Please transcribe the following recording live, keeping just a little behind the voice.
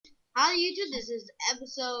Hi YouTube, this is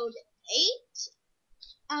episode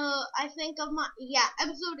 8. I think of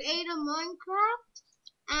episode 8 of Minecraft,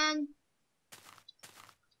 and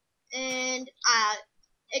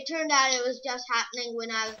it turned out it was just happening when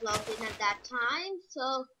I was logged in at that time.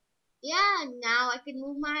 So yeah, now I can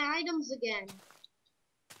move my items again.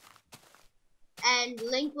 And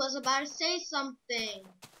Link was about to say something.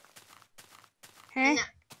 Huh?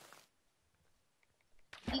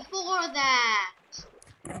 Before that.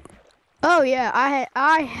 Oh yeah,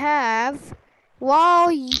 I have while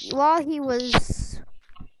he was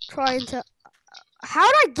trying to. How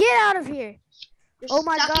did I get out of here? You're Oh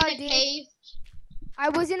my stuck God, in a dude. cave. I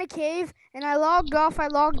was in a cave and I logged off. I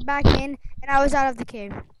logged back in and I was out of the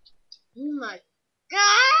cave. Oh my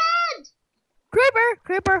God! Creeper.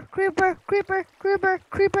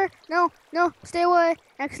 No, stay away.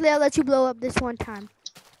 Actually, I'll let you blow up this one time.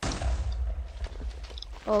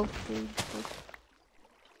 Oh, dude.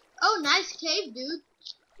 Oh, nice cave, dude.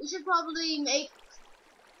 We should probably make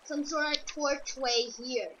some sort of torchway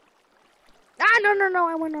here. Ah, no,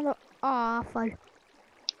 I went on the... Aw, fun.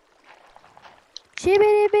 What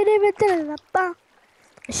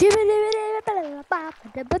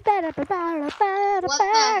What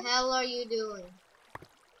the hell are you doing?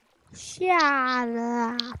 Shut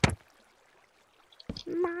up.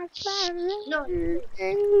 No.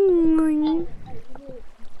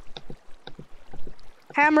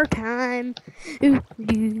 Hammer time.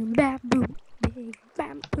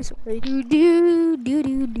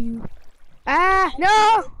 Ah,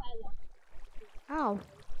 no! Ow.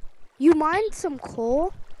 You mined some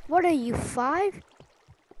coal? What are you, 5?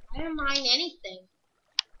 I don't mind anything.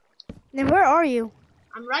 Then where are you?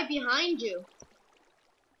 I'm right behind you.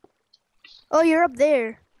 Oh, you're up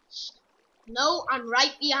there. No, I'm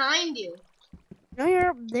right behind you. No, you're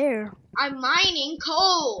up there. I'm mining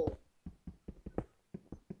coal.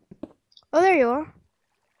 Oh, there you are.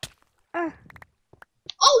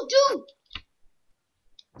 Oh, dude!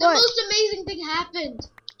 The What? most amazing thing happened.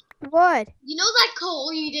 What? You know that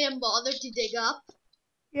coal you didn't bother to dig up?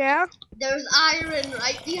 Yeah? There's iron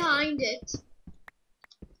right behind it.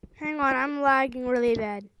 Hang on, I'm lagging really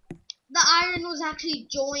bad. The iron was actually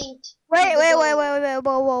joined. Wait.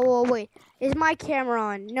 Whoa. Is my camera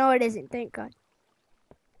on? No, it isn't. Thank God.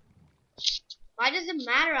 Why does it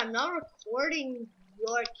matter? I'm not recording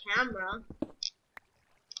your camera.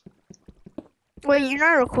 Wait, you're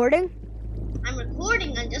not recording? I'm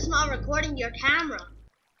recording. I'm just not recording your camera.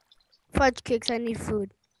 Fudge cakes, I need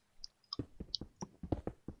food.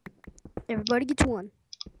 Everybody gets one.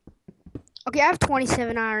 Okay, I have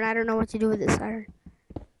 27 iron. I don't know what to do with this iron.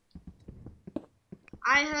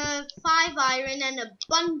 I have 5 iron and a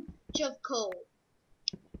bunch of coal.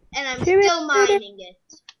 And I'm still mining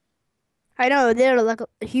it. I know, there are like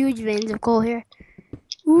huge veins of coal here.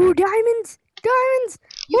 Ooh, diamonds! Diamonds!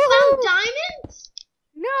 You Woohoo! found diamonds?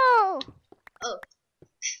 No! Oh.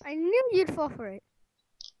 I knew you'd fall for it.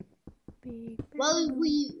 Well,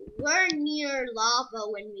 we were near lava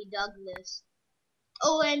when we dug this.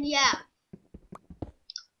 Oh, and yeah.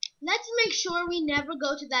 Let's make sure we never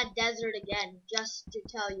go to that desert again, just to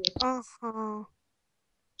tell you. Uh-huh.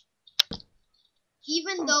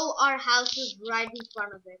 Even though our house is right in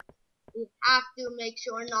front of it, we have to make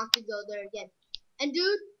sure not to go there again. And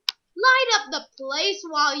dude, light up the place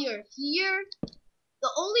while you're here.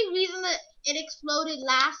 The only reason that it exploded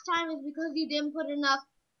last time is because you didn't put enough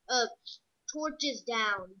torches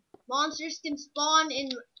down. Monsters can spawn in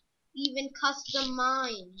even custom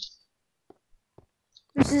mines.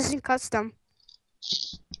 This isn't custom.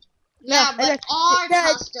 Yeah, but our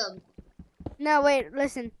custom. No, wait,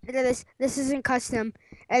 listen. This isn't custom.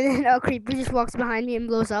 And then a creeper just walks behind me and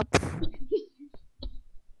blows up.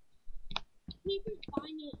 Creepers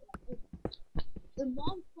the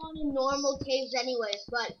mobs spawn in normal caves anyways,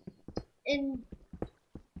 but in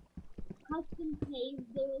custom caves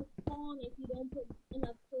they will spawn if you don't put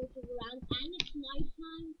enough torches around, and it's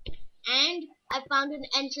nighttime. And I found an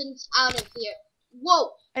entrance out of here.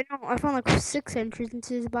 Whoa! I know, I found like 6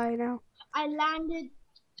 entrances by now. I landed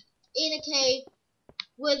in a cave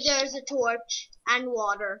where there's a torch and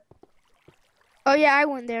water. Oh yeah, I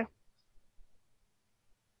went there.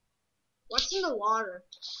 What's in the water?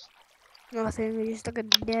 Nothing, we just like a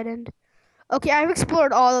dead end. Okay, I've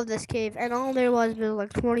explored all of this cave, and all there was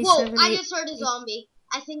like 27. Whoa, I just heard a zombie.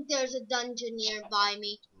 I think there's a dungeon nearby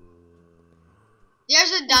me.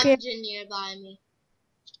 There's a dungeon nearby me.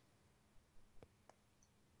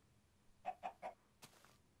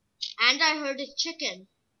 And I heard a chicken.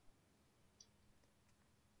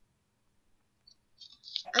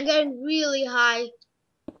 I'm getting really high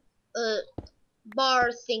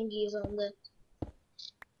bar thingies on this.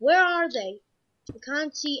 Where are they? I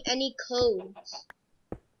can't see any codes.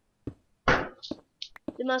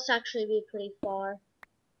 They must actually be pretty far.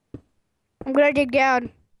 I'm gonna dig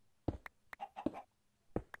down.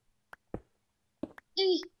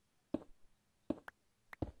 I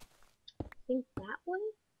think that way?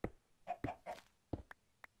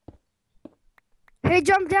 Hey,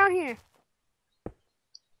 jump down here.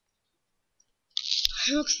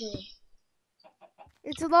 Okay.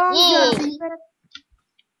 It's a long Whoa. jump. So you better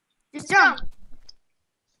just jump.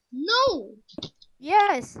 No!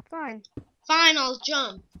 Yes, fine. Fine, I'll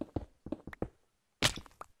jump.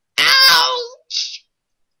 Ouch!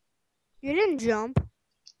 You didn't jump.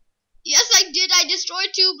 Yes, I did. I destroyed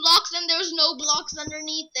 2 blocks and there's no blocks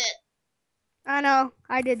underneath it. I know.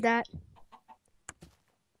 I did that.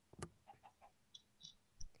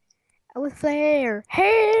 With hair.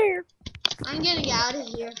 Hair! I'm getting out of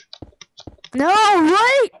here. No,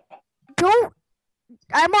 wait! Don't.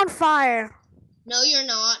 I'm on fire. No, you're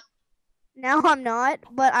not. Now I'm not,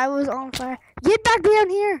 but I was on fire. Get back down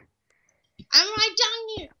here. I'm right down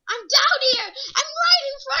here. I'm down here. I'm right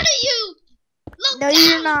in front of you. Look No, down.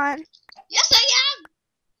 you're not. Yes, I am.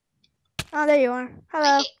 Oh, there you are.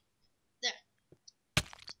 Hello. There.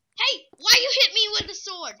 Hey, why you hit me with a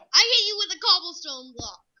sword? I hit you with a cobblestone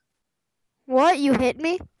block. What? You hit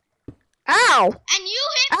me? Ow! And you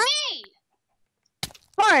hit me.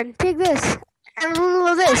 Fine, take this. And this. Why are you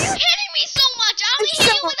hitting me so much? I only It's hit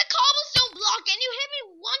you so- with a cobblestone block and you hit me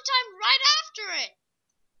one time right after it.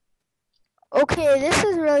 Okay, this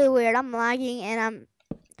is really weird. I'm lagging and I'm...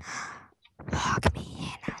 Log me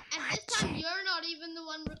in. And this time you're not even the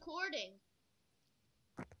one recording.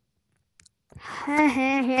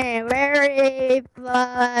 Very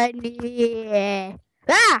funny.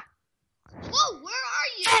 Ah! Whoa, where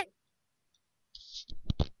are you?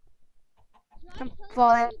 I'm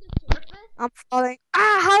falling. I'm falling.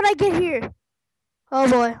 Ah, how'd I get here? Oh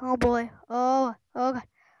boy, oh boy. Oh, okay.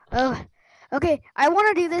 Oh, okay. I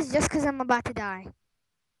want to do this just because I'm about to die.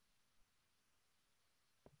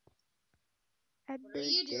 What are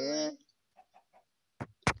you doing?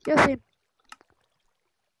 You'll see.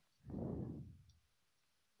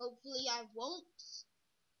 Hopefully I won't.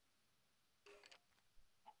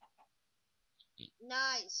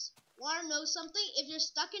 Nice. Wanna know something? If you're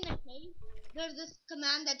stuck in a cave, there's this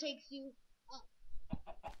command that takes you up.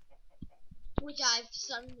 Which I've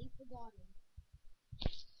suddenly forgotten.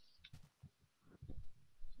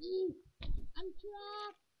 I'm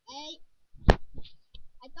trapped. Hey.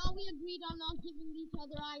 I thought we agreed on not giving each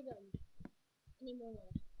other items anymore.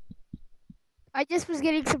 I just was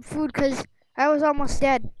getting some food because I was almost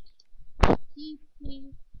dead.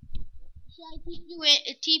 TP. Should I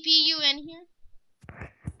TP you in here?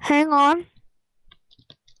 Hang on.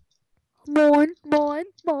 Moin.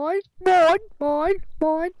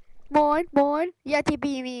 Yeah,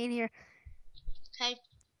 TP me in here. Okay.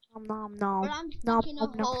 Nom. But I'm stuck in a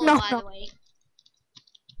hole, nom, by nom. the way.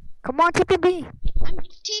 Come on, TP me. I'm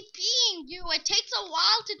TPing you. It takes a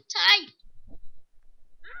while to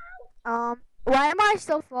type. Why am I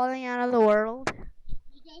still falling out of the world?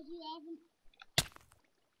 Because you haven't.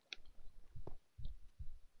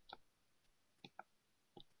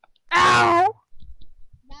 Ow!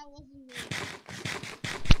 That wasn't me.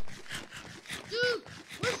 Dude,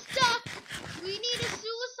 we're stuck. We need a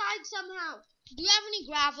suicide somehow. Do you have any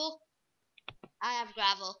gravel? I have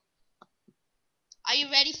gravel. Are you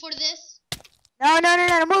ready for this? No,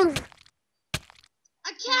 move.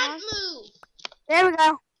 I can't move. There we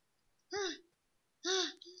go.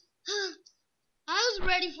 I was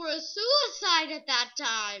ready for a suicide at that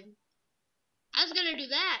time. I was gonna do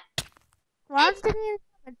that. Well, I'm sticking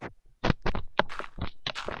in.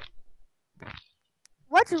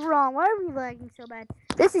 What's wrong? Why are we lagging so bad?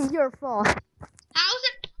 This is your fault. How's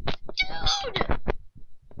it? Dude!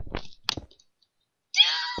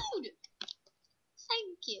 Dude!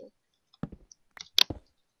 Thank you.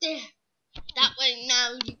 There. That way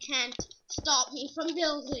now you can't stop me from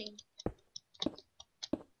building.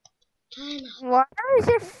 Why is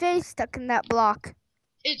your face stuck in that block?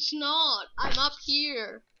 It's not. I'm up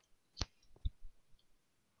here.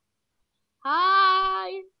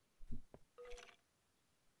 Hi.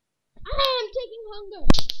 I'm taking hunger.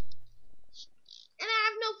 And I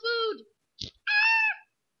have no food. Ah!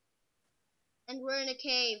 And we're in a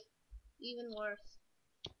cave. Even worse.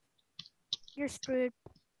 You're screwed.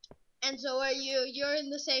 And so are you. You're in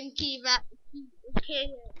the same cave as me.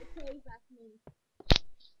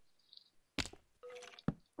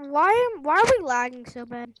 Why are we lagging so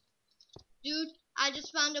bad? Dude, I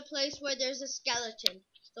just found a place where there's a skeleton.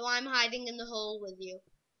 So I'm hiding in the hole with you.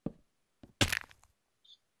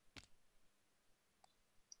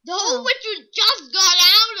 The hole which you just got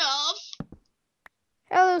out of.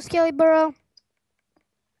 Hello, Skelly Bro.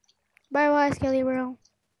 Bye, Skelly Bro.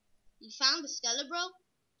 You found the skeleton, bro?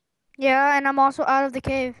 Yeah, and I'm also out of the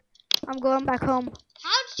cave. I'm going back home.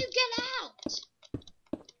 How did you get out?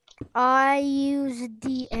 I used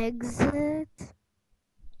the exit.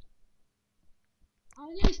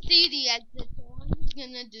 I didn't see the exit, so I'm just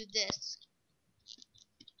gonna do this.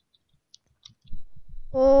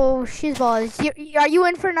 Oh, she's balls. Are you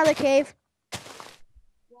in for another cave?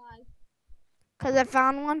 Why? Because I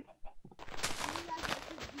found one.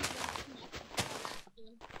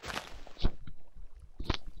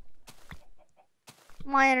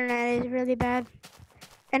 My internet is really bad.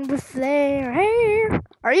 And with flare, hey,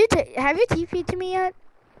 have you TP'd to me yet?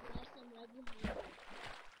 Yes, I'm right behind you.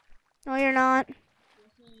 No, you're not. Yes,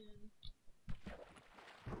 I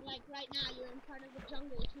am. Like right now, you're in front of the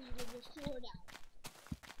jungle tree with your sword out.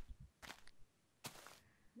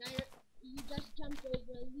 Now you just jumped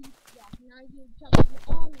over a leaf block. Now you're jumping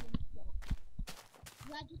on a leaf block.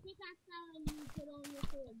 You had your pickaxe out and you put on your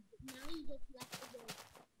sword. Now you just left the door.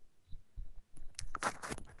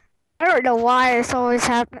 I don't know why this always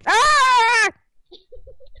happens. Ah!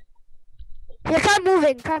 Yeah, try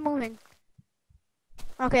moving. Try moving.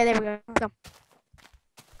 Okay, there we go. Let's go.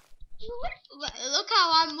 Look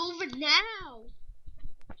how I'm moving now.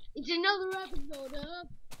 It's another episode of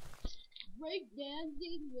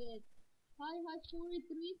Breakdancing with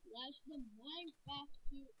Hi-Hi43 / the Minecraft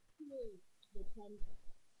crew. The 10.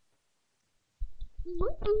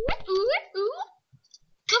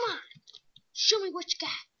 Come on, show me what you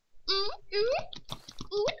got.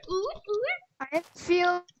 I have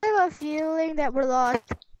a feeling that we're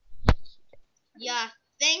lost. Yeah,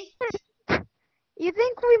 think. You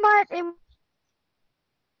think we might?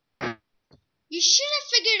 You should have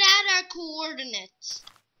figured out our coordinates.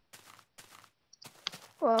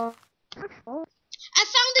 Well, I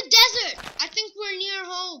found the desert. I think we're near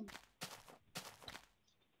home.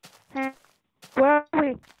 Where are we?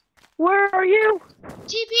 Where are you?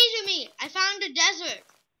 TP to me. I found a desert.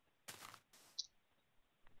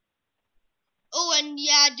 Oh, and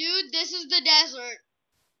yeah, dude, this is the desert.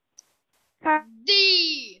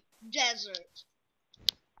 The desert.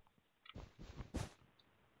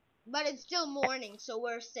 But it's still morning, so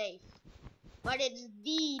we're safe. But it's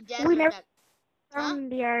the desert. We never found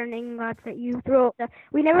the iron ingots that you threw.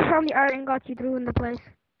 We never found the iron ingots you threw in the place.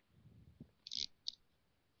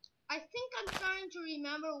 I think I'm starting to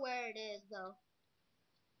remember where it is, though.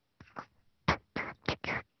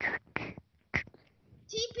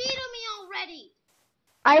 TP to me already.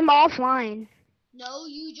 I'm offline. No,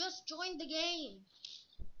 you just joined the game.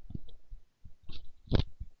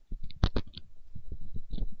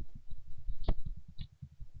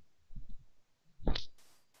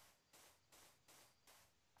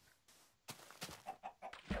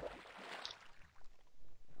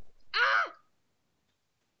 Ah!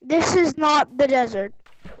 This is not the desert.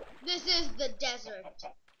 This is the desert.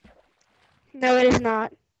 No, it is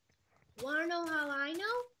not. Wanna know how I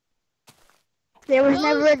know? There was Those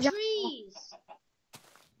never a jungle. trees.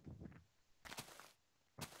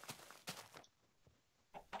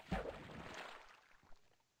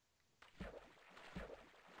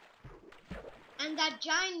 And that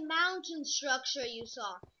giant mountain structure you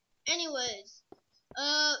saw. Anyways,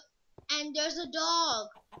 and there's a dog.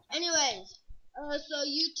 Anyways, so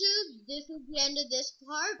YouTube, this is the end of this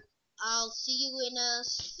part. I'll see you in a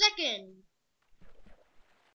second.